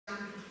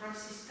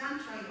practice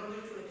Tantra in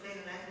order to attain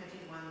enlightenment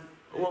in one?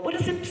 Well, what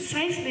does it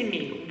precisely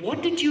mean?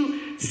 What did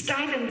you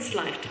start in this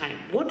lifetime?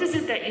 What is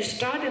it that you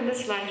start in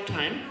this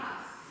lifetime?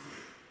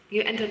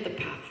 You entered the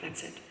path,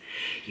 that's it.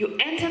 You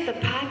entered the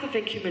path of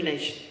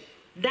accumulation.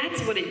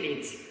 That's what it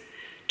means.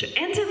 To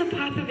enter the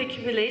path of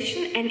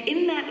accumulation, and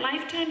in that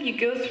lifetime you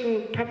go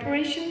through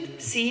preparation,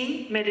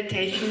 seeing,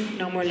 meditation,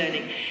 no more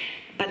learning.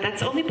 But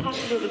that's only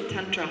possible with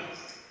Tantra.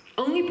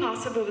 Only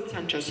possible with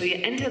Tantra. So you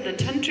enter the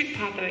Tantric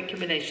path of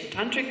accumulation,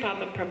 Tantric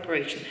path of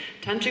preparation,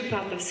 Tantric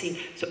path of seeing.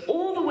 So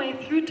all the way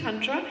through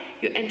Tantra,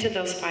 you enter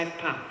those 5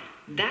 paths.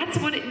 That's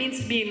what it means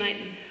to be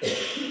enlightened.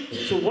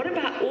 So what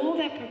about all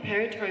that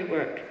preparatory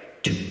work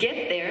to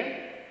get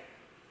there?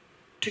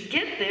 To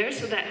get there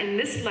so that in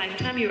this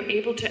lifetime you're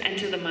able to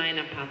enter the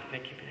Mayana path of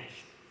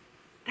accumulation.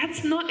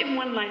 That's not in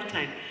one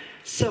lifetime.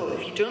 So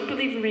if you don't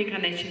believe in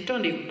reincarnation,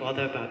 don't even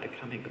bother about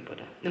becoming a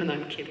Buddha. No,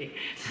 I'm kidding.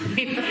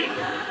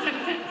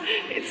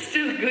 It's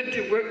still good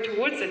to work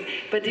towards it.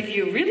 But if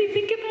you really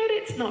think about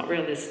it, it's not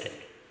realistic.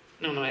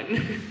 No, I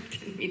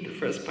didn't mean the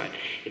first part.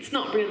 It's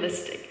not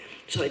realistic.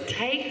 So it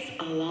takes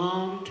a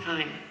long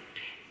time.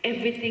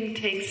 Everything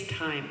takes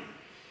time.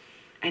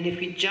 And if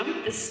we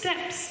jump the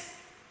steps,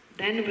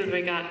 then with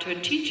regard to a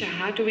teacher,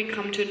 how do we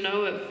come to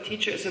know a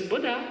teacher as a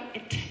Buddha?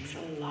 It takes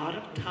a lot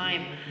of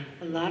time,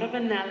 a lot of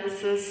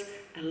analysis,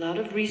 a lot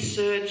of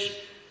research,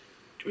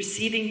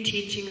 receiving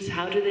teachings,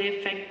 how do they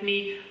affect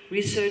me,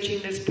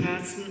 researching this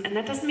person. And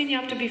that doesn't mean you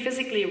have to be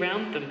physically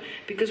around them,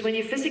 because when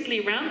you're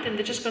physically around them,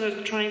 they're just going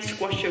to try and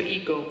squash your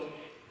ego.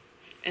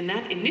 And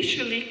that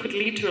initially could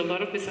lead to a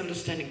lot of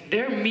misunderstanding.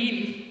 They're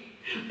mean.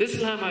 This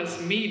Lama is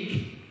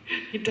mean.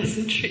 He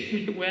doesn't treat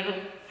me well.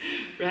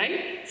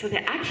 Right? So they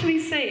actually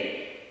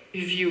say,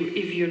 if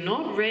you're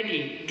not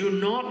ready, do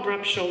not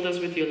rub shoulders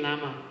with your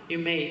Lama. It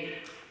may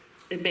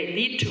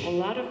lead to a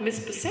lot of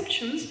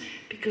misperceptions,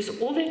 because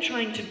all they're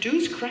trying to do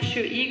is crush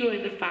your ego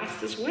in the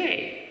fastest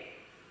way.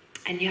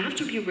 And you have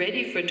to be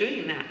ready for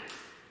doing that.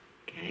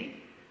 Okay?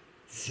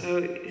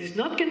 So he's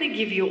not going to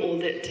give you all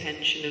the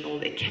attention and all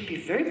that. It can be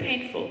very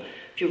painful.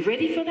 If you're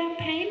ready for that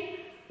pain,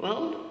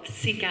 well,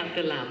 seek out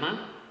the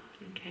Lama.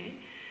 Okay?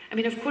 I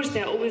mean, of course,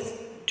 they always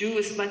do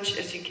as much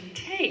as you can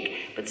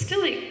take, but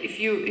still, if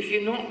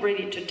you're not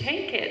ready to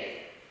take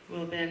it,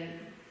 well then,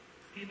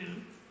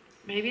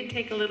 maybe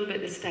take a little bit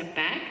of a step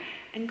back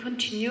and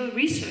continue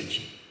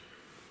researching.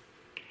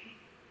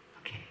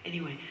 Okay.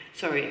 Anyway,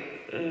 sorry,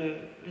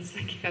 there's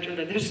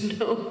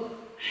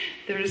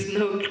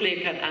no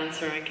clear-cut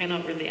answer. I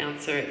cannot really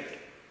answer it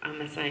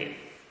unless I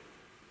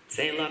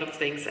say a lot of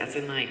things, as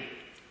in like,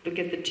 look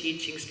at the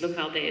teachings, look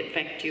how they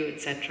affect you,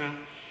 etc.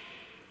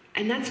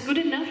 And that's good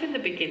enough in the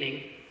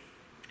beginning.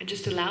 And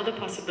just allow the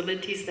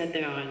possibilities that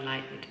they are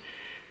enlightened.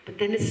 But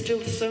then it's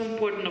still so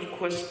important, of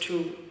course,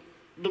 to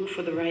look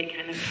for the right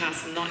kind of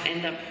person, not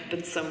end up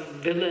with some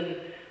villain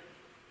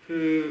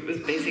who was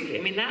basically...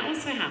 I mean, that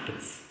also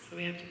happens, so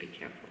we have to be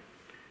careful.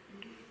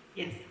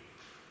 Yes?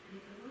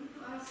 I want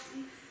to ask,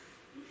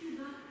 if you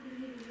don't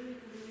believe in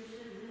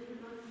reincarnation, then you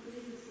don't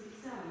believe in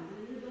samsara,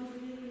 then you don't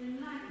believe in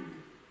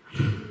enlightenment.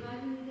 Why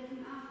do you get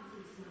after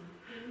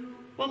samsara?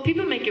 Well,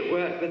 people make it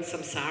work with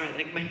samsara.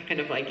 They kind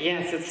of like,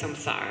 yes, it's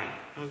samsara,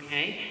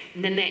 okay?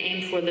 And then they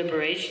aim for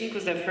liberation,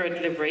 because they've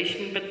heard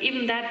liberation, but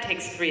even that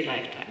takes 3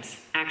 lifetimes,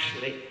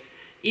 actually.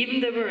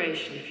 Even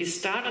liberation, if you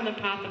start on the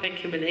path of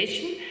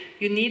accumulation,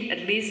 you need at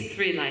least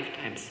 3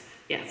 lifetimes.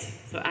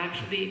 Yes, so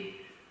actually,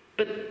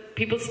 but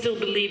people still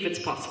believe it's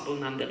possible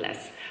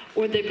nonetheless.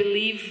 Or they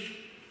believe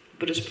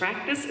Buddhist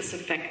practice is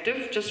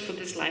effective just for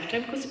this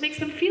lifetime because it makes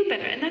them feel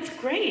better, and that's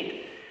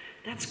great.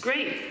 That's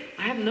great.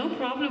 I have no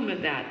problem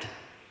with that.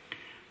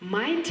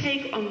 My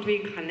take on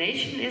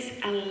reincarnation is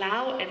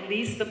allow at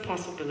least the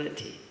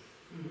possibility.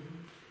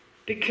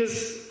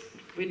 Because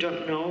we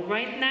don't know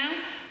right now,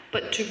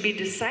 but to be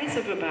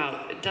decisive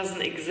about it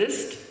doesn't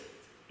exist,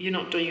 you're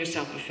not doing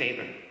yourself a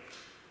favor.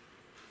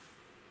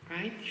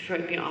 Right? You've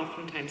heard me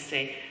oftentimes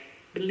say,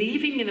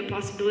 believing in the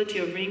possibility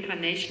of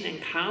reincarnation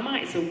and karma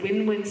is a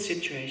win-win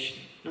situation.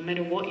 No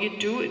matter what you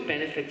do, it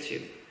benefits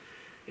you.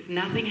 If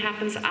nothing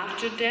happens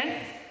after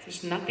death,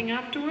 there's nothing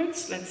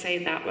afterwards, let's say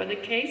that were the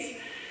case,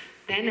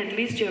 then at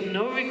least you have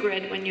no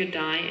regret when you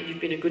die, and you've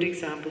been a good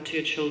example to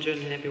your children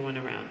and everyone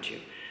around you.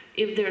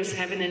 If there's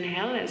heaven and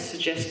hell, as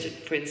suggested,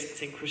 for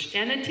instance, in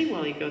Christianity,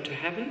 well, you go to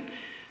heaven.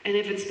 And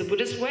if it's the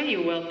Buddhist way,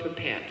 you're well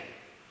prepared.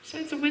 So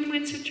it's a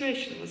win-win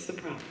situation. What's the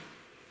problem?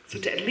 So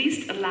to at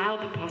least allow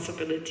the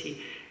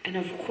possibility. And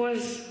of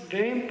course,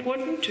 very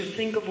important to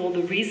think of all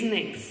the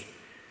reasonings.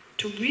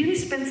 To really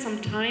spend some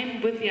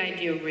time with the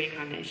idea of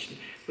reincarnation,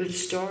 with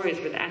stories,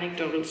 with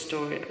anecdotal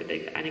stories, with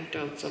the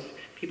anecdotes of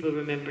people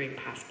remembering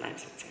past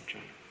lives, etc.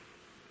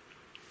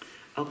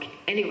 Okay,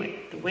 anyway,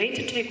 the way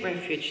to take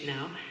refuge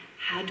now.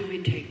 How do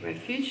we take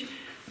refuge?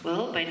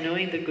 Well, by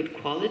knowing the good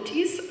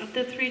qualities of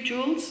the 3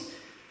 jewels.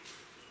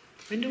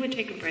 When do we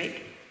take a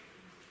break?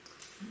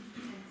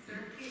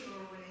 10:30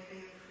 or whenever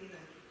you feel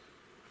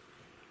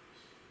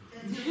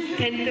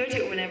like it.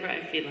 10:30 or whenever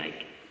I feel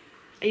like.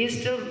 Are you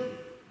still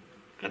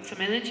got some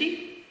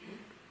energy?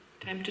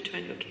 Time to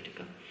 20, okay to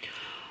go.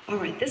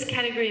 Alright, this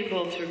category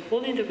involves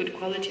recalling the good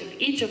quality of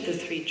each of the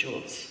three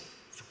jewels.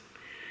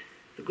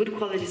 The good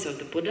qualities of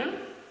the Buddha.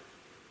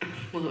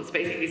 Well, it's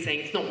basically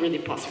saying it's not really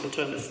possible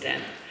to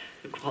understand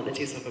the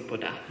qualities of a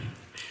Buddha,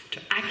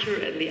 to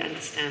accurately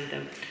understand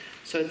them.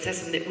 So it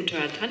says in the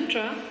Uttara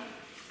Tantra,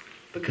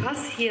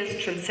 because he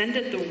has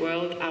transcended the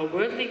world, our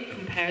worldly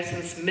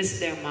comparisons miss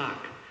their mark.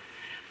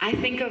 I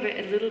think of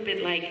it a little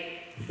bit like,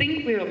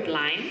 think we are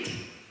blind,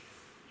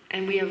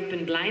 and we have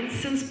been blind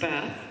since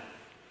birth,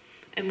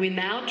 and we're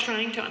now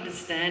trying to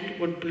understand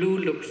what blue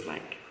looks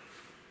like.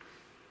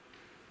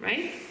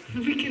 Right?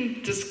 We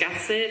can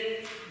discuss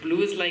it,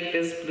 blue is like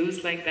this, blue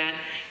is like that.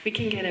 We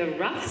can get a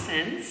rough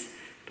sense,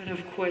 but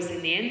of course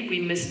in the end we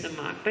miss the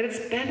mark. But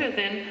it's better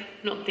than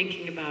not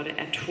thinking about it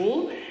at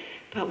all.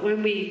 But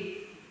when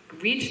we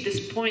reach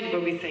this point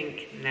where we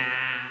think, nah,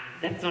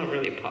 that's not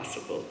really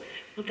possible.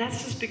 Well,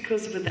 that's just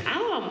because with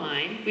our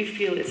mind we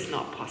feel it's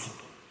not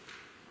possible.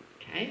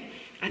 Okay?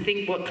 I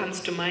think what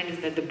comes to mind is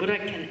that the Buddha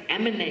can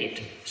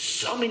emanate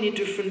so many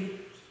different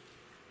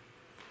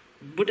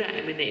Buddha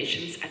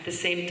emanations at the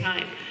same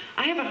time.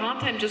 I have a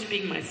hard time just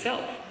being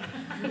myself.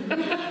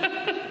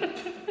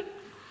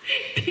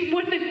 Being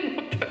more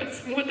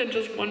than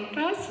just one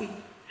person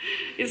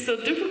is so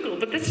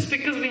difficult. But that's just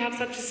because we have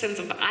such a sense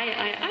of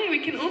I. We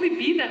can only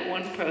be that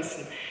one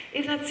person.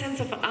 If that sense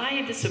of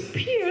I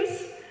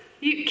disappears,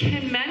 you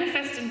can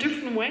manifest in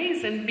different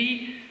ways and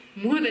be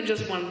more than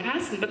just one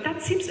person. But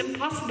that seems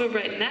impossible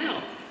right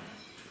now.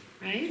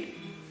 Right?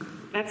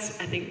 That's,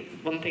 I think,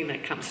 one thing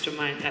that comes to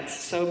mind. That's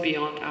so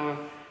beyond our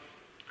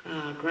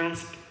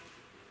grasp.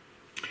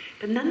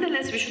 But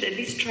nonetheless, we should at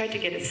least try to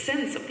get a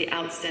sense of the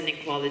outstanding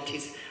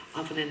qualities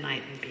of an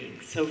enlightened being.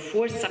 So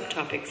 4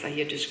 subtopics are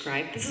here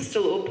described. This is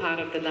still all part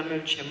of the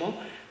Lamrim Chemo,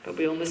 but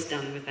we're almost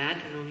done with that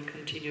and only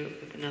continue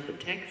with another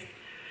text.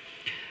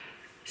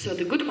 So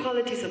the good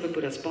qualities of a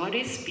Buddha's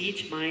body,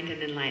 speech, mind,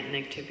 and enlightened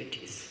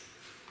activities.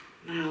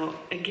 Now,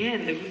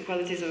 again, the good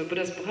qualities of a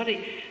Buddha's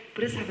body,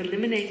 Buddhists have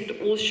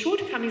eliminated all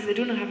shortcomings. They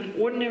do not have an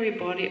ordinary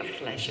body of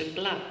flesh and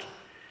blood.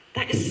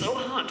 That is so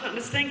hard to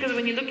understand, because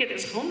when you look at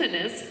His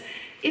Holiness,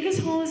 if His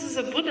Holiness is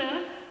a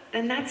Buddha,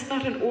 then that's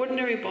not an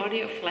ordinary body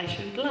of flesh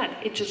and blood.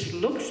 It just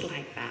looks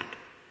like that.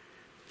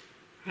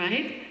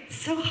 Right? It's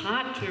so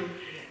hard to...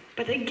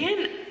 But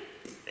again,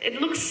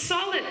 it looks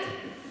solid.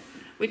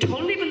 We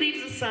totally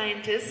believe as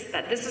scientists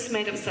that this is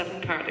made of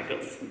 7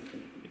 particles.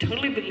 We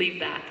totally believe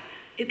that.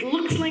 It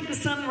looks like the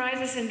sun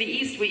rises in the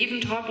east. We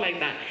even talk like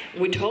that.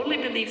 We totally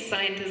believe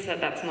scientists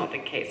that that's not the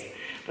case.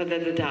 But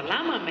that the Dalai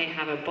Lama may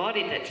have a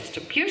body that just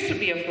appears to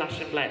be of flesh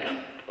and blood.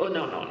 Oh,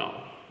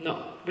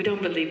 no, we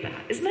don't believe that.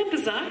 Isn't that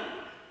bizarre?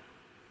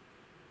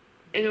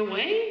 In a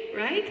way,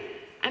 right?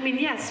 I mean,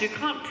 yes, you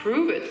can't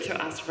prove it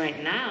to us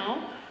right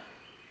now.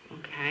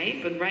 Okay,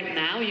 but right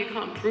now you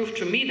can't prove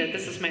to me that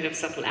this is made of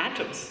subtle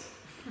atoms.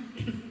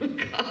 You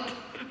can't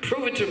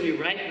prove it to me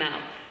right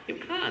now. You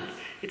can't.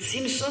 It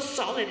seems so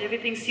solid.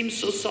 Everything seems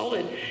so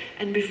solid.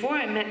 And before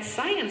I met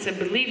science, I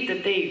believed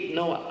that they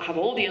have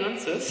all the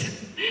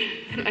answers.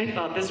 And I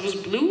thought this was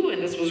blue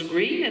and this was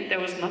green and there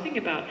was nothing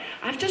about it.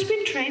 I've just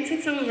been trained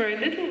since I was very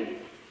little.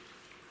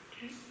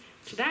 Okay?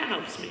 So that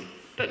helps me.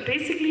 But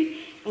basically,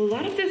 a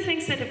lot of the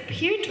things that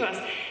appear to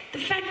us, the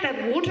fact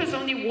that water is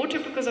only water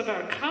because of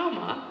our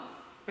karma,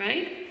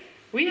 right?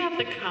 We have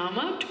the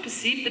karma to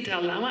perceive the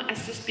Dalai Lama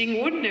as just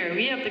being ordinary.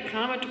 We have the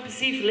karma to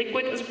perceive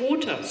liquid as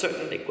water,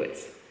 certain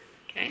liquids.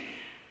 Okay?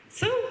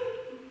 So,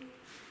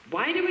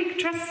 why do we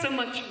trust so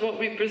much what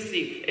we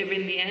perceive if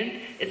in the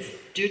end it's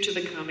due to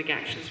the karmic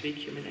actions we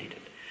accumulated?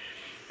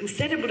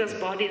 Instead, a Buddha's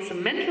body is a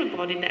mental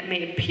body that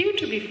may appear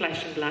to be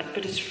flesh and blood,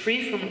 but is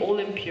free from all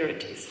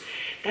impurities.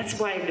 That's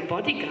why the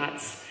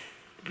bodyguards,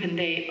 when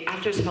they,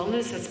 after His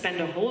Holiness has spent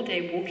a whole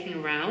day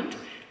walking around,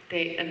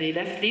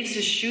 leaves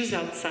his shoes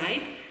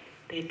outside,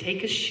 they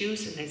take his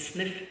shoes and they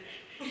sniff.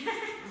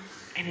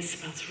 And it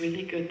smells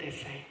really good, they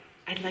say.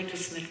 I'd like to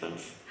sniff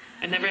those.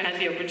 I never had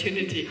the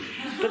opportunity.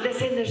 But they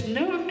say there's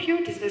no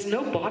impurities, there's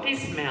no body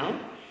smell,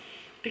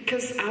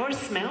 because our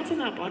smells in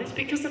our bodies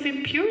because of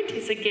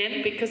impurities,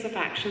 again, because of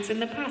actions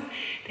in the past.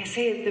 They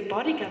say the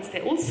bodyguards,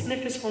 they all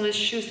sniff His Holiness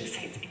shoes. They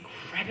say it's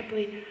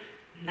incredibly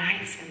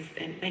nice,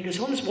 and His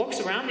Holiness walks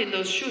around in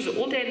those shoes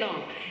all day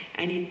long.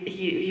 And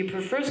he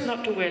prefers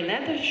not to wear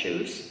leather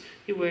shoes.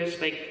 He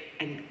wears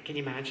and can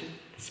you imagine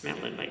the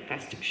smell in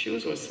plastic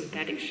shoes or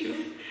synthetic shoes?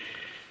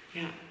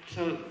 Yeah,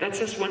 so that's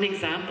just one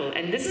example.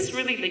 And this is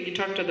really, you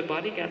talk to the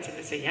bodyguards and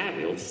they say, yeah,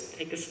 we all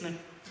take a sniff.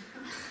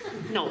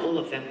 Not all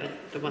of them, but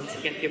the ones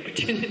who get the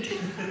opportunity.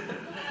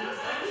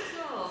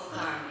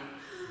 Also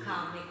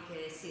karmic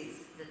seeds.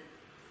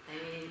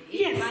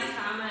 Yes. My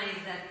karma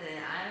is that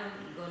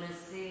I'm going to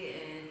see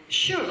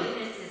Sure.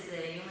 Holiness is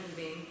a human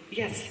being.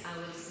 Yes. I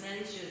will smell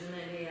issues,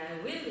 maybe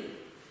I will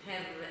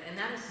have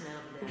another smell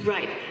of that.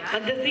 Right.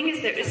 But the thing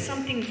is, there is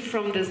something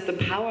from the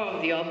power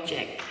of the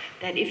object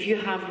that if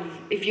you're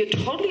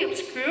totally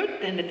obscured,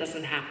 then it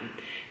doesn't happen.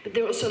 But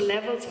there are also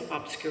levels of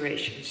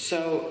obscuration.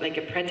 So like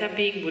a preta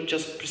being would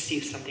just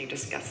perceive something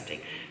disgusting.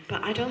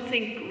 But I don't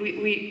think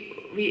we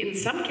in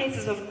some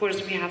cases, of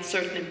course, we have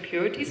certain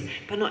impurities,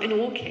 but not in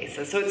all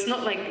cases. So it's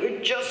not like we're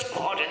just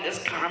caught in this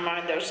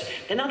karma.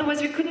 Then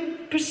otherwise we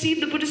couldn't perceive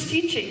the Buddha's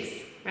teachings,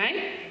 right?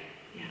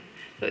 Yeah.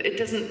 So it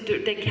doesn't.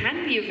 There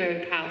can be a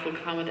very powerful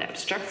karma that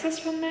obstructs us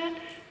from that,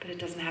 but it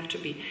doesn't have to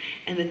be.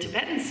 And the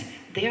Tibetans,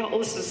 they are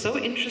also so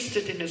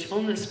interested in His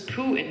Holiness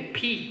poo and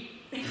pee.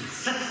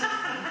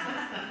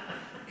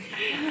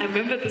 I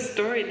remember the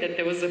story that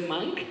there was a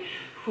monk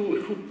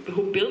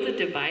who built a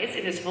device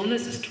in His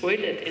Holiness's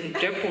toilet in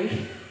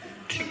Drepung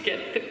to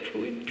get the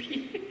poo and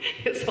pee.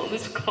 His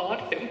Holiness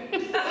caught him.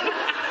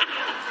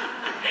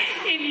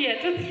 And he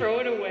had to throw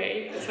it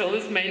away. His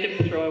Holiness made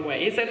him throw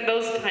away. He said,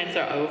 those times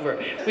are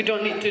over. We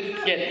don't need to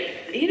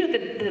get... You know,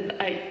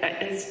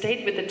 I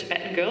stayed with a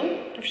Tibetan girl.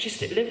 She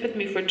lived with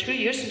me for 2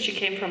 years and she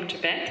came from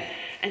Tibet.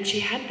 And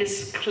she had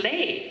this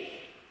clay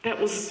that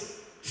was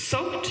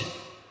soaked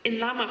in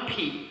lama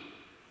pee.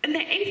 And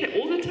they ate it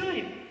all the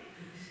time.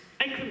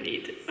 I couldn't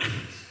eat it.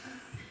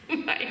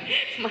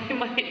 my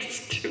mind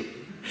is too...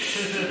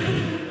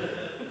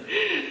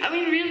 I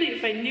mean, really,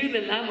 if I knew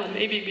the lama,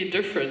 maybe it'd be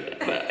different.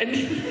 But I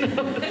didn't know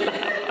the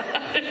lama.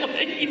 I don't want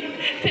to eat it.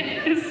 They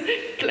had this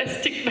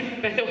plastic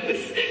bag of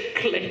this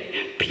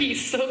clay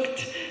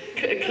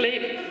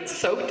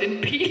soaked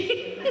in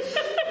pee.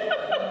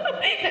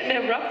 And they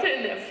rubbed it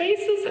in their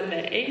faces and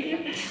they ate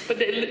it, but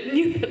they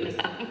knew the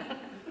lama.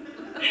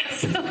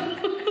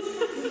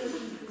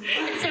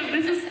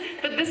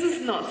 This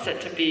is not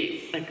said to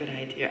be a good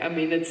idea. I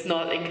mean, it's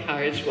not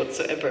encouraged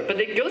whatsoever.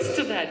 But it goes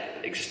to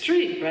that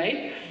extreme,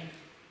 right?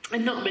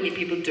 And not many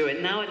people do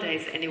it.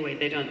 Nowadays, anyway,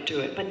 they don't do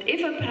it. But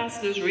if a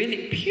person is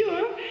really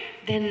pure,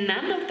 then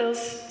none of those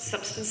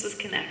substances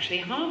can actually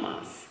harm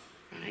us,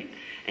 right?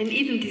 And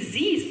even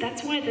disease,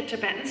 that's why the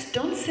Tibetans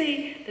don't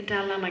say the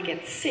Dalai Lama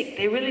gets sick.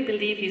 They really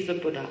believe he's a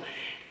Buddha.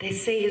 They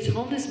say His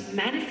Holiness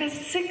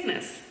manifests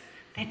sickness.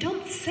 They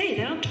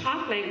don't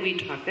talk like we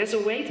talk. There's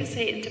a way to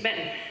say it in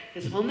Tibetan.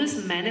 His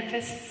Holiness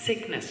manifests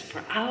sickness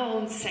for our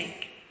own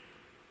sake.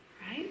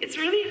 Right? It's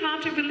really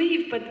hard to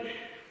believe, but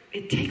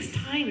it takes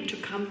time to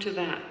come to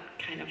that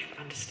kind of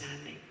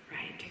understanding.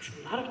 Right? It takes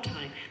a lot of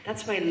time.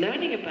 That's why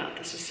learning about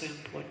this is so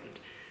important.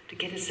 To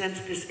get a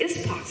sense this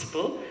is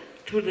possible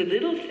through the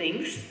little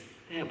things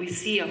that we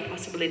see are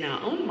possible in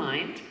our own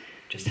mind,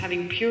 just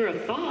having purer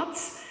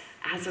thoughts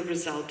as a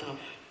result of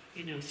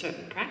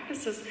certain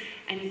practices,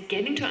 and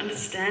getting to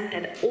understand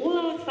that all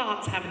our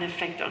thoughts have an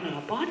effect on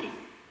our body.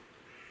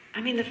 I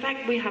mean, the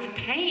fact we have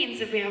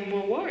pains if we have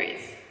more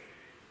worries,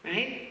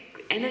 right?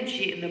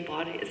 Energy in the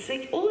body. It's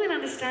like all in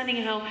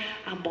understanding how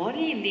our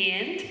body in the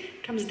end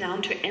comes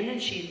down to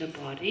energy in the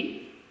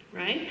body,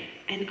 right?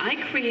 And I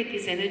create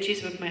these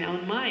energies with my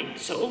own mind.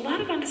 So a lot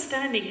of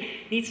understanding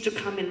needs to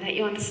come in that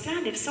you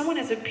understand if someone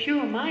has a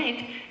pure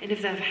mind and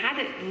if they've had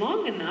it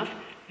long enough,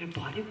 their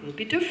body will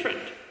be different.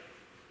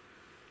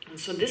 And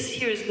so this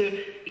here is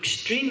the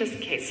extremist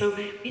case. So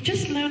we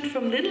just learned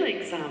from little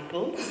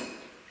examples,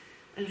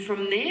 and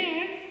from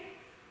there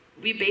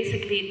we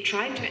basically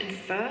try to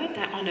infer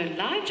that on a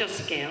larger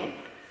scale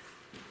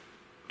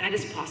that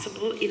is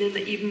possible in an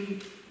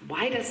even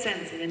wider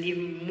sense, in an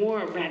even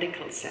more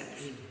radical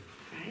sense.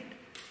 Right?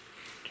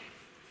 Okay.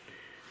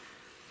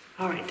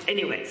 All right,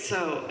 anyway,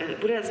 so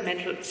Buddha is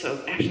mental,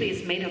 so actually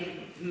it's made of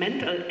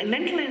mental in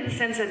the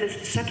sense that it's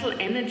the subtle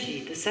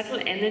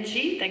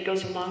energy that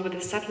goes along with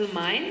the subtle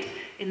mind,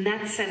 in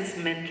that sense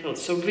mental.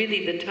 So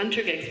really the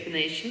tantric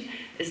explanation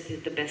is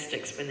the best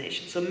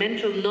explanation. So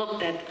mental, not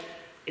that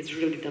it's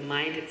really the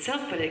mind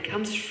itself, but it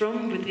comes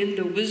from within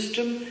the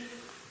wisdom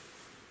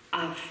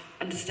of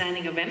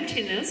understanding of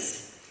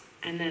emptiness,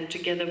 and then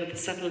together with the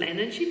subtle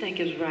energy that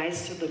gives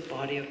rise to the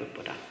body of a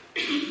Buddha.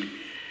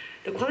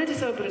 The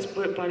qualities of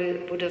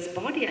Buddha's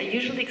body are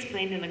usually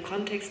explained in the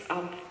context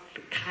of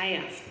the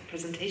kayas, the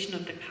presentation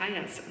of the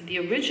kayas. And the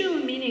original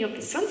meaning of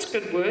the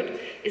Sanskrit word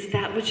is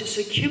that which is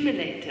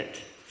accumulated.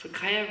 So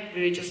kaya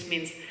really just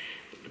means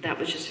that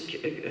which is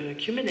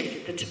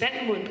accumulated. The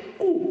Tibetan word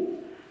ku.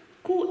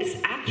 Ku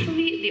is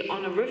actually the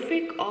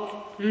honorific of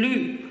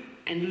lu.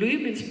 And lu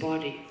means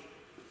body.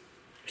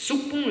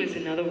 Sukpung is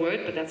another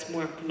word, but that's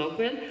more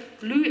colloquial.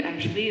 Lu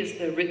actually is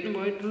the written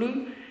word.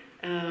 Lu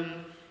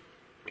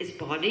is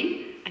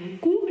body. And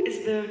ku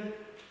is the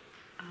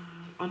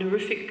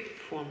honorific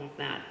form of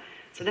that.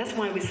 So that's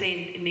why we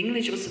say in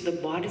English also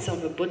the bodies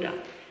of a Buddha.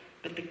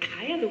 But the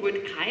kaya, the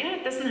word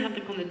kaya, doesn't have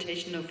the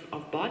connotation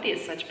of body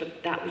as such,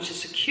 but that which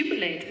is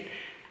accumulated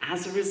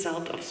as a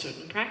result of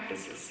certain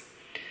practices.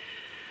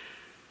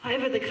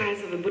 However, the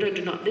kayas of a Buddha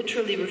do not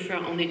literally refer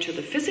only to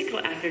the physical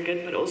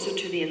aggregate, but also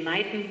to the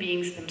enlightened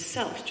beings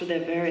themselves, to their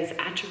various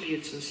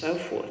attributes and so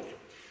forth.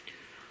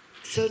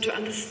 So to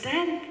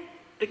understand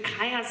the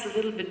kayas a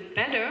little bit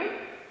better,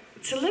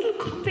 it's a little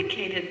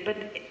complicated, but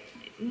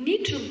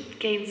need to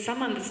gain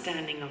some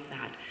understanding of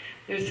that.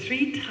 There are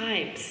three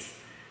types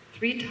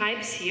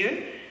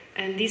here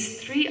And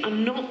these three are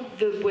not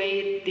the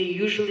way they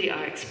usually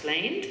are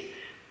explained.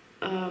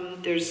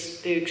 They're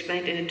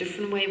explained in a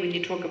different way when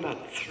you talk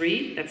about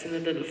three. That's in a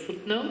little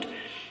footnote.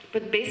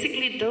 But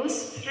basically,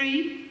 those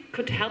three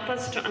could help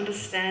us to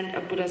understand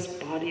a Buddha's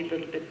body a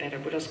little bit better,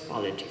 Buddha's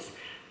qualities.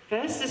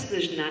 First is the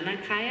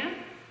Jnanakaya,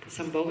 the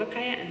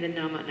Sambhogakaya, and the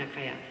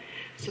Namanakaya.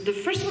 So the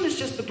first one is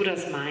just the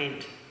Buddha's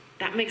mind.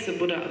 That makes a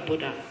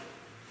Buddha,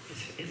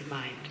 his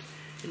mind.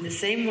 In the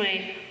same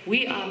way,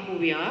 we are who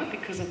we are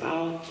because of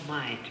our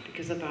mind,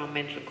 because of our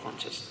mental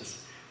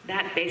consciousness.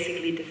 That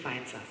basically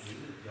defines us.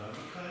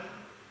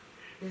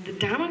 The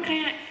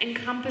Dharmakaya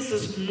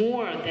encompasses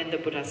more than the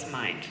Buddha's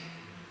mind.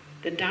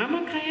 The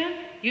Dharmakaya,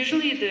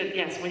 usually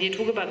when you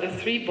talk about the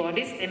three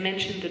bodies, they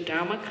mention the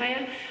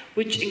Dharmakaya,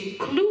 which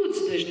includes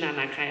the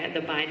Jnanakaya,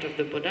 the mind of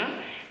the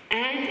Buddha,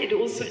 and it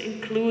also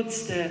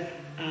includes the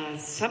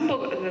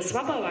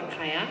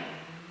Svabhavakaya,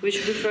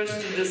 which refers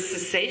to the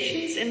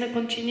cessations in the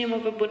continuum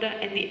of a Buddha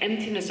and the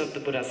emptiness of the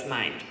Buddha's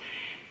mind.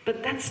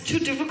 But that's too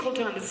difficult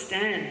to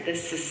understand, the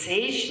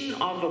cessation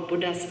of a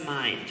Buddha's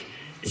mind.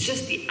 It's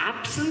just the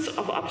absence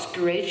of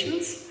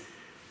obscurations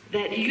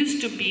that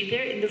used to be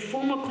there in the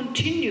former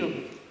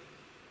continuum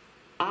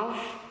of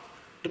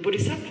the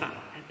Bodhisattva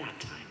at that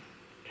time.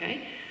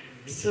 Okay?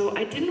 So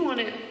I didn't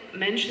want to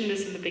mention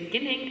this in the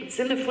beginning. It's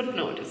in the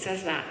footnote. It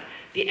says that.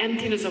 The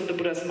emptiness of the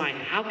Buddha's mind.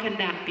 How can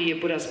that be a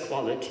Buddha's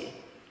quality?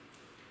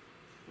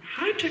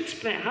 Hard to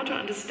explain, hard to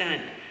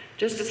understand.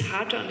 Just as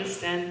hard to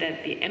understand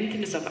that the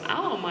emptiness of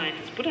our mind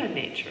is Buddha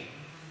nature.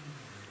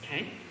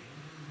 Okay?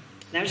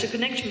 There's a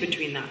connection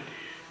between that.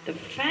 The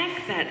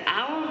fact that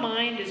our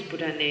mind is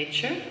Buddha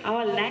nature,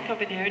 our lack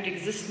of inherent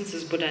existence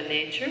is Buddha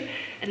nature,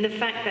 and the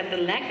fact that the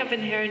lack of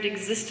inherent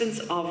existence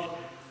of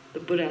the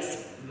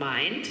Buddha's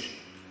mind,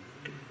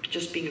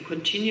 just being a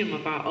continuum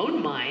of our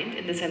own mind,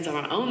 in the sense of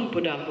our own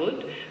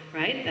Buddhahood,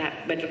 right?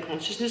 That mental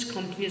consciousness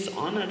continues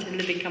on until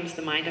it becomes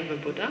the mind of a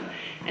Buddha.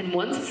 And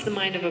once it's the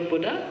mind of a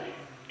Buddha,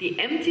 the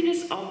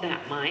emptiness of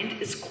that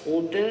mind is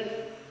called the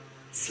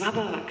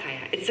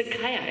Svabhavakaya. It's a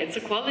kaya, it's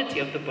a quality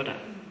of the Buddha.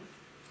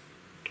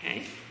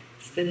 Okay?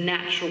 It's the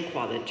natural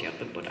quality of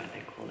the Buddha,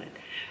 they call it.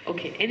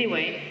 Okay,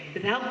 anyway,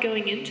 without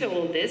going into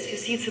all this, you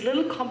see it's a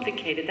little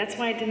complicated. That's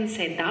why I didn't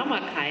say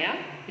Dharmakaya,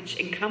 which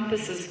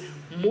encompasses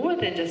more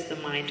than just the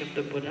mind of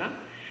the Buddha.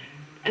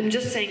 I'm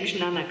just saying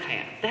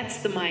Jnanakaya. That's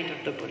the mind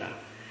of the Buddha.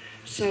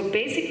 So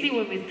basically,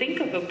 when we think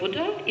of a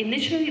Buddha,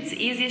 initially it's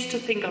easiest to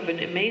think of an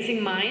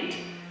amazing mind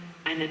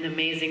and an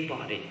amazing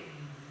body.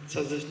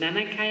 So the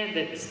Jnanakaya,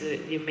 that is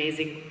the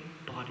amazing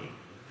body.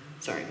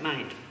 Sorry,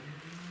 mind.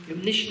 The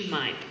omniscient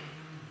mind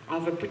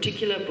of a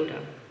particular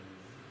Buddha.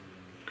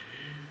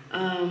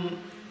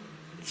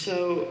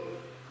 So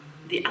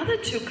the other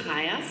two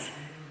kayas,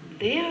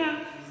 they are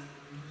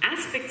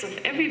aspects of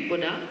every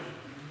Buddha,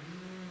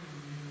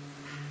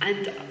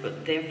 and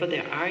therefore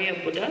they're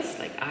Arya Buddhas,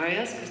 like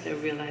Aryas, because they're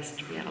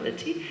realized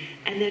reality,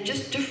 and they're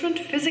just different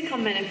physical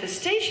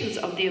manifestations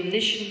of the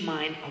omniscient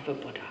mind of a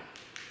Buddha.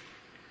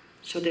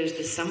 So there's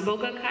the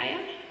Sambhogakaya,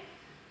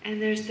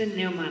 and there's the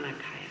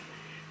Nirmanakaya.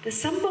 The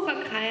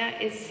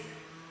Sambhogakaya is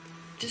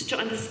just to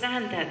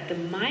understand that the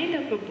mind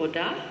of a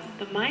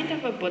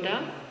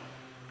Buddha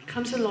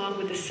comes along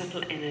with a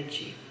subtle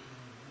energy.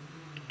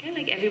 Okay,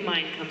 like every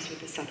mind comes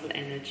with a subtle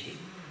energy.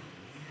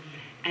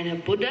 And a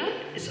Buddha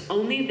is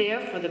only there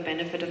for the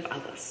benefit of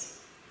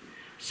others.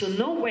 So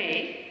no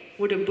way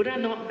would a Buddha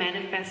not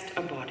manifest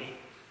a body.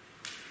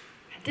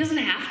 It doesn't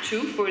have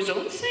to, for his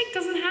own sake,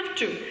 doesn't have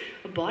to.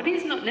 A body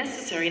is not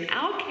necessary. In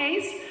our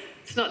case,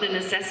 it's not a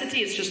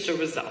necessity, it's just a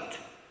result.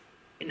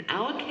 In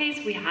our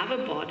case, we have a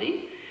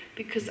body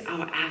because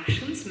our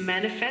actions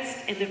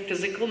manifest in the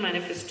physical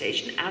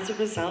manifestation as a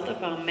result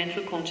of our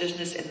mental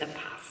consciousness in the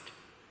past.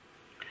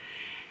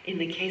 In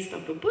the case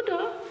of a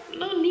Buddha,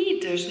 no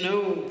need, there's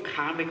no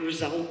karmic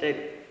result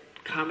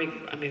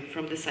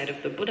from the side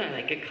of the Buddha,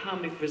 like a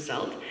karmic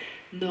result.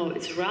 No,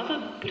 it's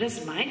rather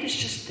Buddha's mind is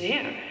just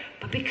there.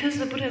 But because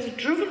the Buddha is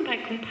driven by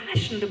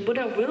compassion, the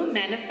Buddha will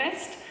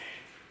manifest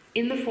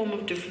in the form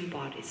of different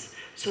bodies.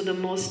 So the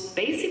most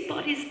basic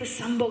body is the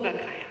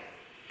Sambhogakaya.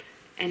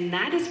 And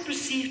that is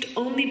perceived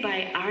only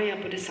by Arya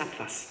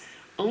Bodhisattvas.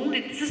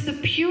 This is the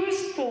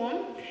purest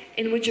form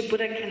in which a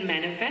Buddha can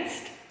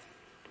manifest.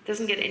 It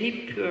doesn't get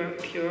any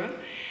purer.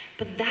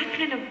 But that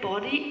kind of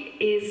body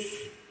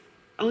is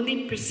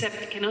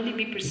can only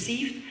be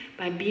perceived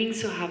by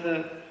beings who have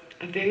a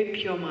very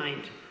pure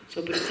mind.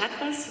 So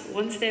Bodhisattvas,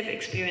 once they've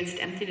experienced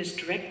emptiness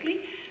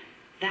directly,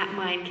 that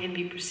mind can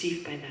be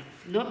perceived by them.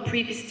 Not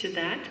previous to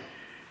that,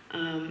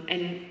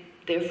 and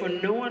therefore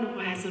no one who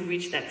hasn't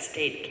reached that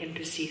state can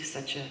perceive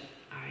such a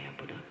Arya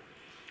Buddha,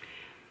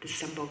 the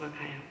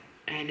Sambhogakaya.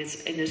 And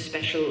it's in a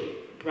special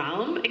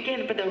realm,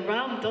 again, but the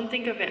realm, don't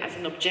think of it as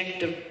an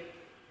objective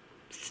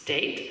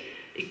state.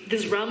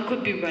 This realm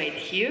could be right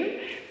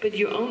here, but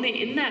you're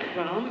only in that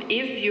realm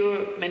if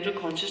your mental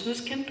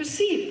consciousness can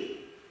perceive.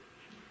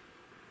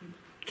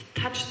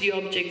 Touch the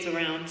objects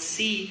around,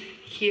 see,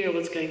 hear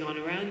what's going on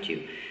around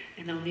you.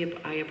 And only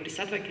Arya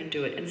Bodhisattva can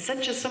do it. And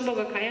such a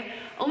Sambhogakaya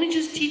only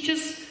just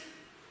teaches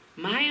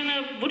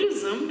Mahayana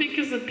Buddhism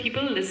because the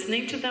people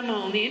listening to them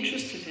are only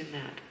interested in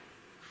that.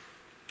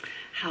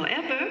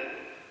 However,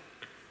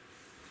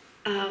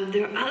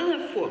 there are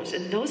other forms,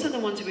 and those are the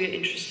ones we are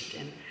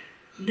interested in.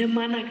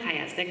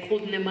 Nirmanakayas, they're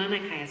called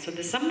Nirmanakayas. So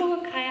the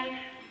Sambhogakaya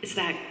is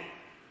like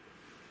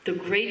the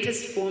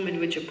greatest form in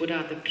which a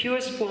Buddha, the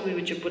purest form in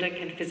which a Buddha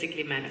can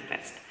physically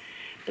manifest.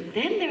 But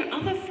then there are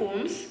other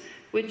forms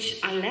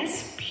which are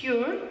less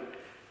pure,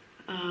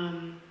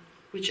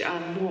 which are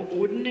more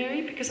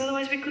ordinary, because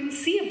otherwise we couldn't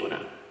see a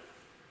Buddha.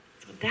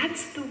 So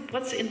that's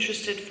what's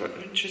interesting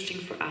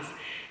for us.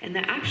 And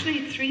there are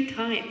actually three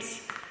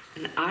types: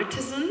 an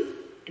artisan,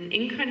 an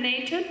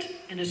incarnated,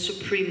 and a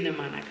supreme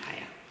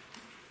Nirmanakaya.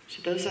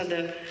 So those are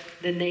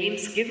the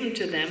names given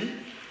to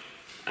them.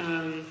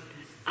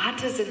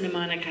 Artisan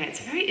Nirmanakaya, it's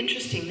very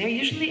interesting. They're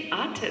usually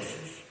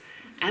artists,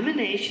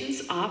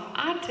 emanations of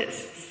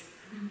artists.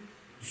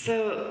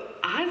 So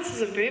arts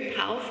is a very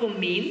powerful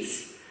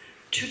means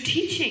to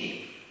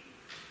teaching.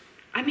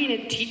 I mean,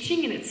 a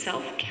teaching in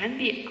itself can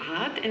be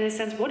art in a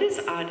sense. What is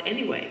art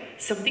anyway?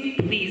 Something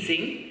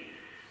pleasing,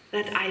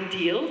 that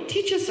ideal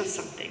teaches us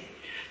something.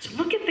 So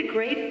look at the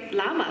great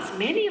lamas.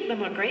 Many of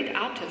them are great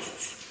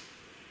artists.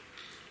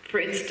 For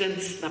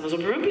instance, Lama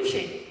Zopa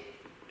Rinpoche.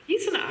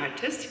 He's an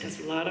artist. He does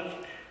a lot of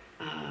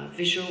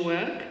visual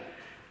work.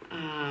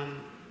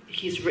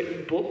 He's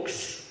written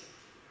books,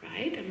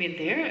 right? I mean,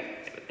 they're,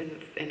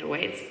 in a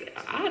way, it's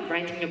art.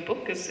 Writing a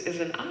book is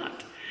an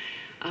art.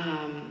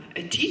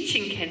 A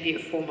teaching can be a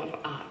form of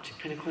art,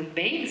 kind of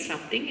conveying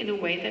something in a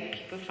way that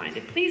people find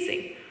it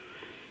pleasing.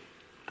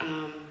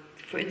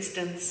 For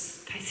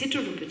instance,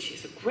 Taisito Rinpoche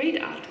is a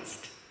great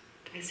artist.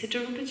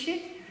 Taisito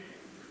Rinpoche.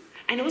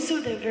 And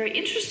also they're very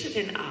interested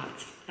in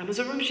art. Lama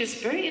Zopa Rinpoche is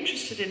very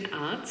interested in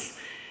arts.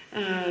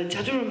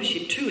 Jadu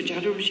Rinpoche too.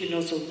 Jadu Rinpoche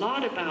knows a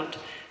lot about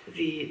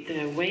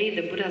the way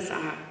the Buddhas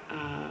are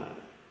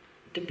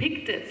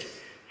depicted,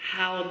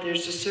 how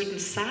there's a certain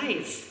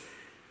size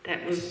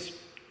that was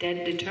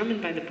then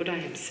determined by the Buddha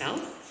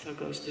himself, so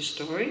goes the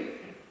story.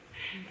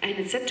 And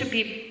it's said to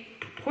be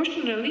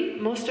proportionally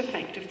most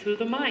effective through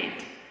the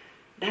mind.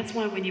 That's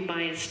why when you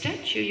buy a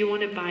statue, you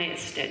want to buy a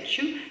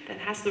statue that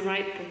has the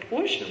right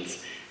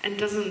proportions and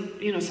doesn't,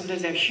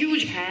 sometimes they have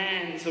huge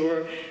hands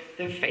or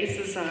their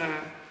faces are,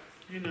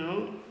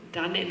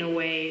 done in a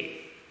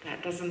way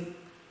that doesn't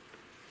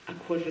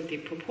accord with the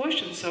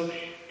proportions. So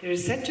there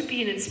is said to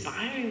be an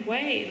inspiring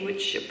way in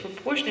which a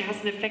proportion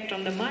has an effect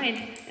on the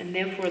mind, and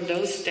therefore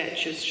those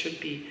statues should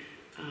be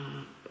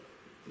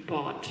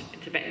bought. In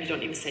Tibetan, you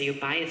don't even say you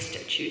buy a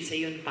statue, you say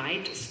you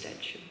invite a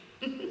statue.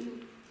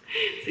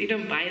 So you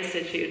don't buy a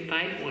statue, you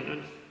invite one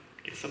and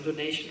get some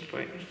donation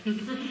for it.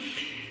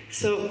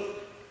 So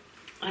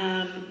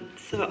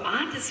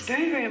art is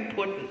very, very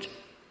important,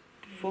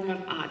 the form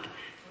of art.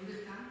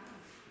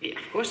 Yeah,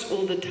 of course,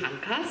 all the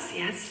tankas,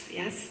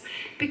 yes.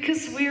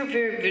 Because we're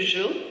very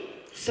visual,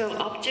 so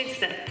objects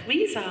that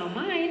please our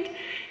mind.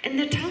 And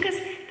the tankas,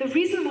 the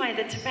reason why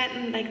the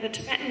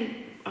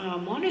Tibetan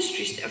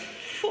monasteries, they're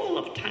full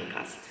of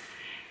tankas.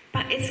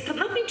 But it's got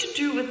nothing to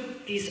do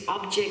with these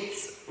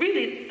objects,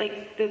 really,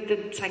 like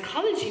the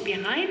psychology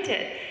behind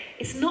it.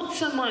 It's not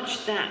so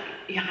much that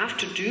you have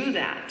to do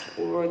that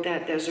or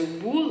that there's a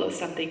rule or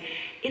something.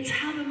 It's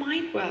how the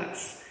mind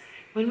works.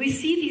 When we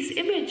see these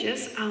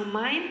images, our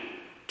mind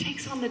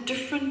takes on a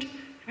different,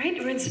 right?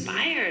 We're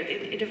inspired.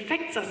 It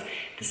affects us.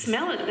 The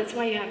smell, that's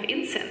why you have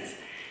incense.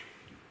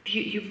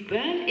 You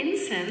burn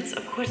incense,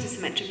 of course it's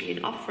meant to be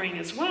an offering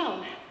as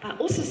well, but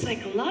also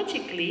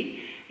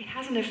psychologically, it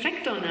has an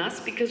effect on us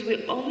because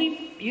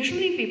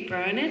usually we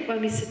burn it when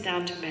we sit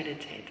down to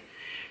meditate.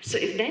 So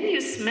if then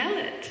you smell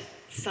it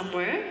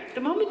somewhere,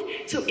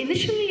 so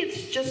initially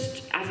it's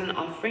just as an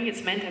offering,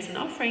 it's meant as an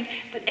offering,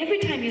 but every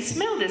time you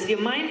smell this, your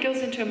mind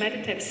goes into a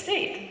meditative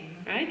state,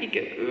 right? You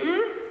go,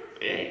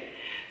 right?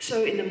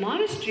 So in the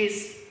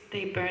monasteries,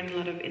 they burn a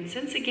lot of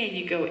incense. Again,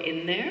 you go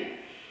in there,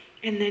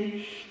 and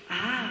then,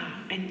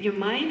 and your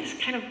mind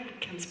kind of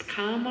becomes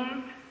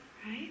calmer,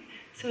 right?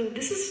 So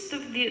this is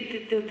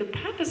the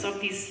purpose of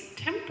these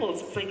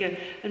temples. It's like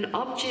an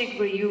object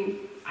where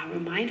you are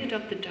reminded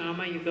of the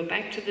Dharma, you go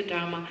back to the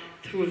Dharma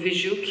through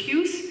visual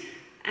cues,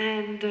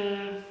 and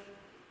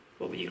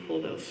what would you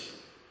call those?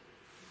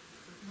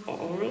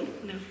 Oral?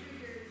 No.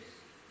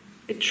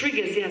 It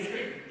triggers, yes,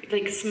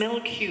 like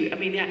smell cue. I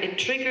mean, yeah, it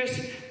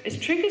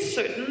triggers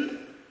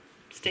certain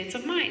states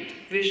of mind,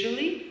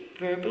 visually,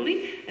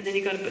 verbally, and then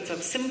you got to put some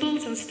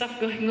symbols and stuff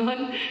going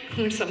on,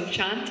 or some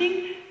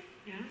chanting.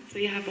 Yeah, so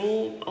you have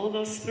all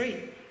those three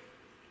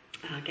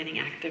getting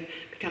active,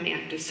 becoming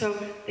active. So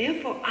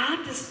therefore,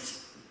 art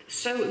is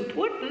so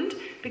important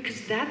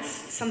because that's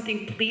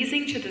something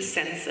pleasing to the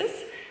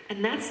senses,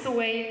 and that's the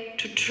way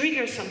to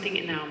trigger something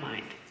in our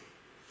mind.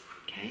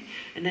 Okay,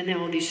 and then there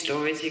are all these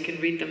stories. You can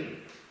read them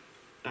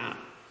about,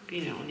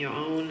 on your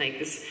own, like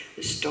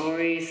the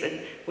stories,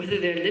 and whether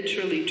they're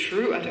literally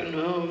true, I don't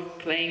know,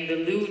 playing the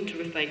lute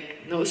with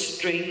like no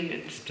string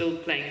and still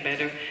playing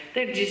better.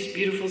 They're just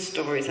beautiful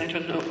stories. I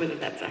don't know whether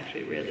that's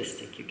actually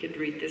realistic. You can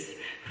read this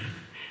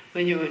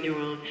when you're on your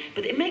own.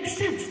 But it makes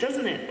sense,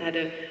 doesn't it? That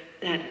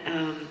that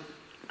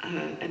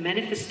a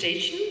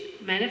manifestation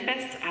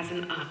manifests as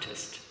an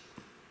artist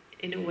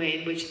in a way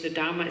in which the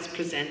Dharma is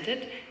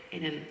presented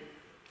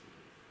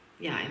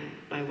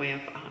by way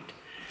of art.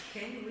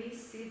 Can we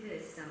see the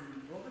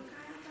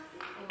Sambhogakaya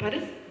body?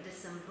 Pardon? The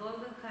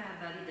Sambhogakaya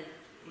body that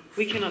it's,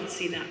 We cannot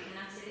see that.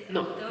 cannot see it?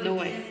 No, Although no it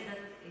way. says that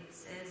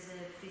it's as a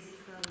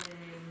physical body.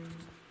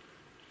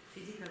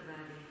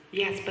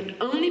 Yes, but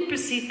only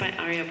perceived by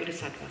Arya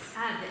Bodhisattvas. The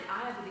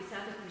Arya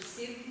Bodhisattva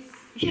perceived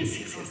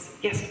this?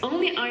 Yes,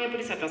 only Arya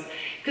Bodhisattvas.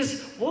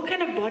 Because what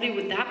kind of body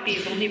would that be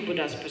if only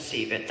Buddhas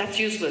perceive it? That's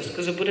useless,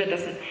 because a Buddha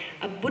doesn't.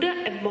 A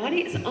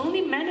body is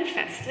only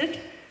manifested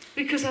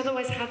because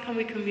otherwise how can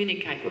we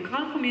communicate? We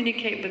can't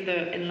communicate with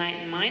the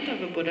enlightened mind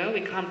of a Buddha,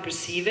 we can't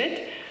perceive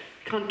it,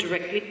 can't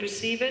directly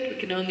perceive it, we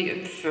can only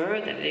infer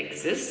that it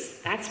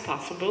exists. That's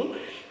possible,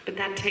 but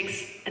that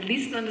takes at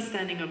least an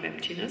understanding of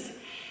emptiness.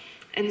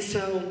 And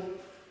so,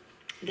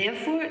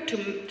 therefore,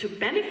 to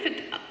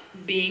benefit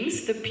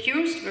beings, the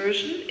purest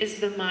version is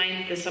the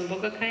mind, the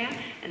Sambhogakaya,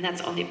 and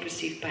that's only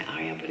perceived by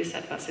Arya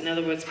Bodhisattvas. In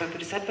other words, by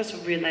Bodhisattvas who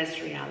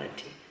realize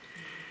reality.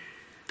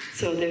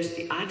 So there's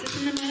the artist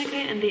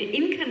Nirmanakaya and the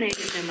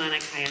incarnated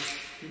Nirmanakayas.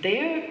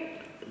 They're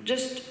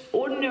just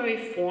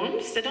ordinary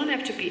forms. They don't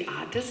have to be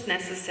artists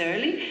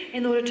necessarily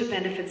in order to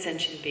benefit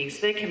sentient beings.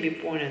 They can be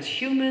born as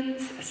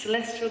humans, as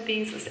celestial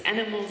beings, as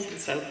animals, and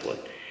so forth.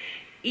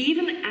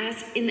 Even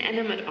as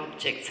inanimate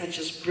objects, such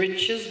as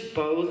bridges,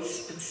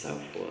 boats, and so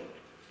forth.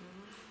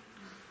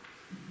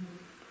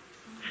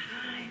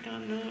 I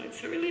don't know,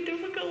 it's really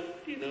difficult,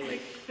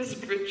 like this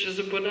bridge is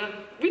a Buddha.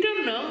 We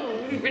don't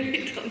know, we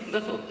really don't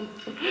know.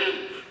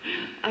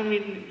 I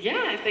mean,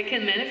 if they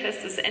can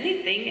manifest as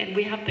anything and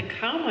we have the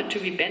karma to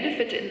be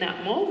benefited in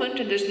that moment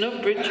and there's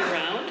no bridge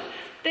around,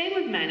 they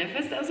would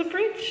manifest as a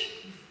bridge.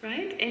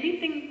 Right?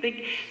 Anything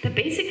big, they're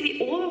basically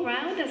all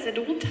around us at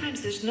all times.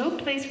 There's no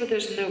place where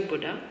there's no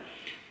Buddha.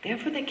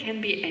 Therefore, they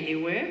can be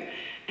anywhere.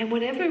 And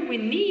whatever we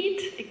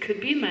need, it could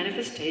be a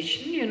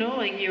manifestation,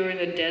 like you're in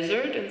a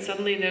desert and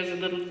suddenly there's a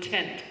little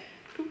tent.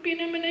 Could be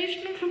an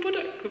emanation of a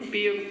Buddha. Could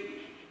be a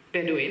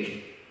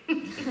Bedouin.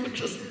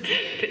 Just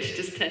pitched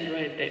his tent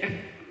right there.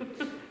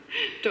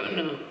 Don't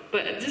know.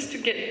 But just to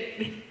get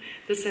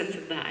the sense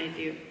of the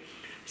idea.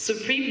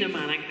 Supreme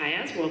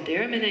Nirmanakayas,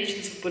 they're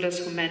emanations of Buddhas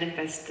who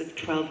manifest the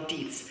 12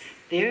 deeds.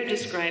 They're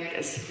described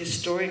as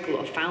historical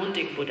or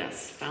founding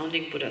Buddhas,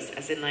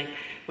 as in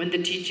when the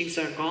teachings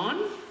are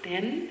gone,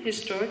 then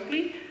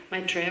historically,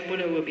 Maitreya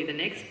Buddha will be the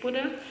next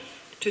Buddha,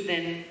 to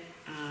then,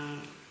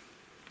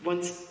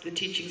 once the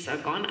teachings are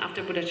gone,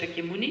 after Buddha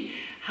Shakyamuni,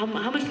 how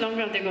much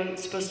longer are they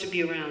supposed to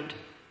be around?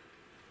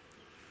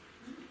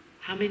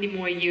 How many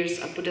more years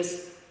are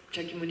Buddha's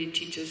Shakyamuni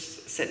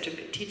teachings said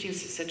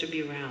to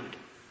be around?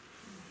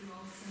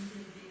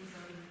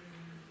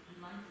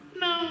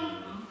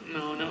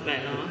 No, not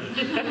that long.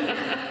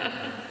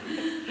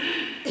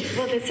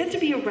 Well, they're said to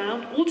be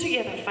around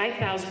altogether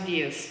 5,000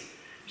 years.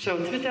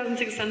 So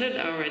 3,600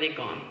 are already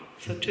gone.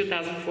 So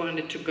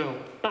 2,400 to go.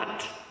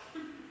 But,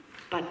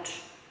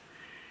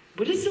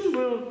 Buddhism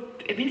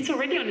it's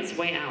already on its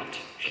way out.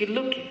 If you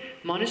look,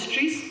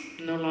 monasteries,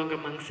 no longer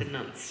monks and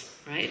nuns,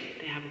 right?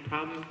 They have a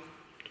problem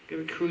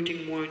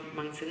recruiting more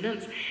monks and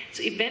nuns.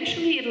 So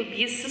eventually it'll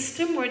be a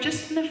system where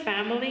just in the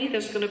family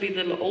there's going to be a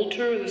little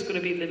altar, there's going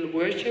to be a little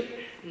worship,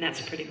 and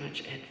that's pretty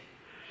much it.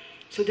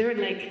 So they're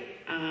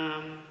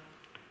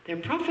they're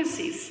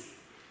prophecies.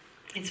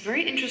 It's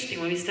very interesting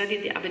when we study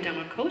the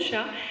Abhidhamma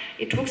Kosha,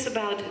 it talks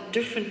about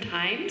different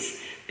times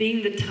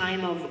being the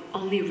time of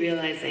only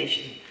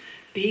realization,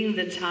 being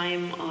the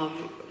time of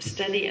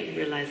study and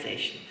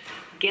realization.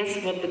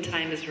 Guess what the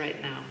time is right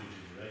now?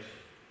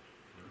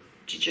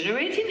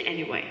 Degenerating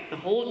anyway. The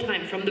whole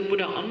time from the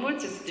Buddha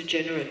onwards, it's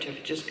degenerative.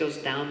 It just goes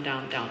down,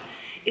 down, down.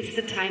 It's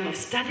the time of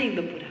studying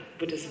the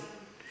Buddhism.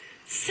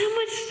 So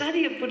much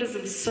study of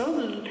Buddhism,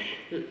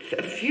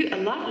 a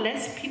lot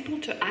less people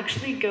to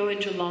actually go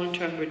into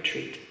long-term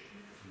retreat.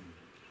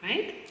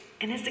 Right?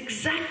 And it's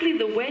exactly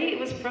the way it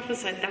was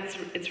prophesied.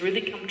 It's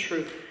really come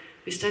true.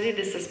 We study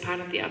this as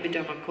part of the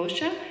Abhidhamma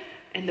Kosha,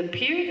 and the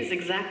period is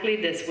exactly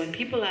this. When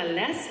people are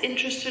less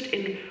interested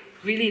in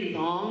really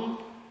long,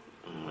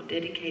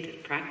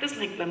 dedicated practice,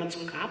 like Lama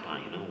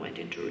Tsongkhapa, went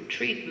into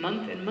retreat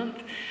month and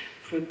month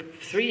for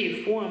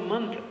 3-4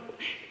 months.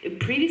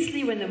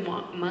 Previously, when the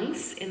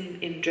monks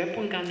in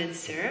Drepung and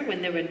Sera,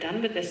 when they were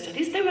done with their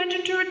studies, they went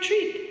into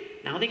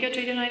retreat. Now they go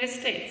to the United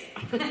States.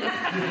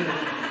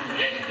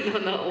 No,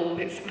 not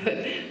always,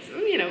 but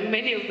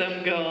many of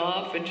them go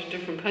off into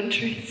different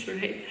countries,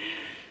 right?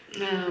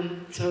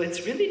 So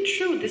it's really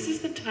true. This is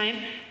the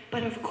time.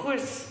 But of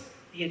course,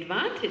 the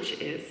advantage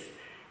is,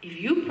 if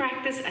you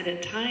practice at a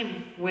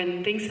time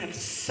when things have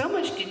so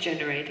much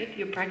degenerated,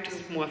 your practice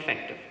is more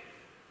effective.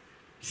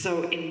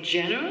 So in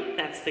general,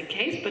 that's the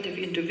case, but if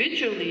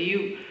individually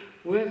you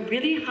work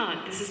really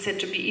hard, this is said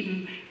to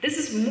be this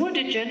is more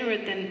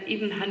degenerate than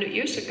even 100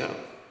 years ago.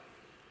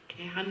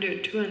 Okay,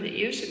 100, 200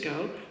 years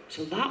ago,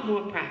 so a lot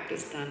more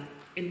practice done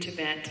in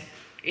Tibet,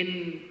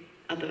 in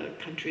other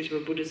countries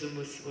where Buddhism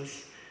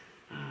was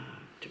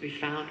to be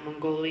found.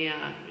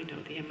 Mongolia,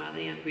 the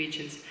Himalayan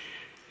regions.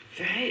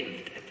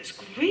 There's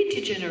great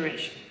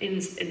degeneration. In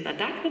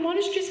Ladakh, the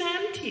monasteries are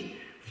empty.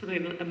 So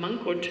a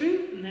monk or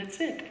two, and that's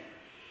it.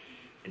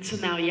 And so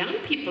now young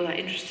people are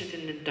interested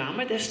in the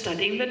Dharma. They're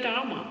studying the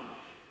Dharma.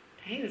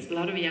 Okay, there's a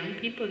lot of young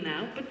people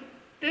now, but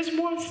there's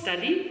more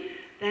study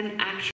than actual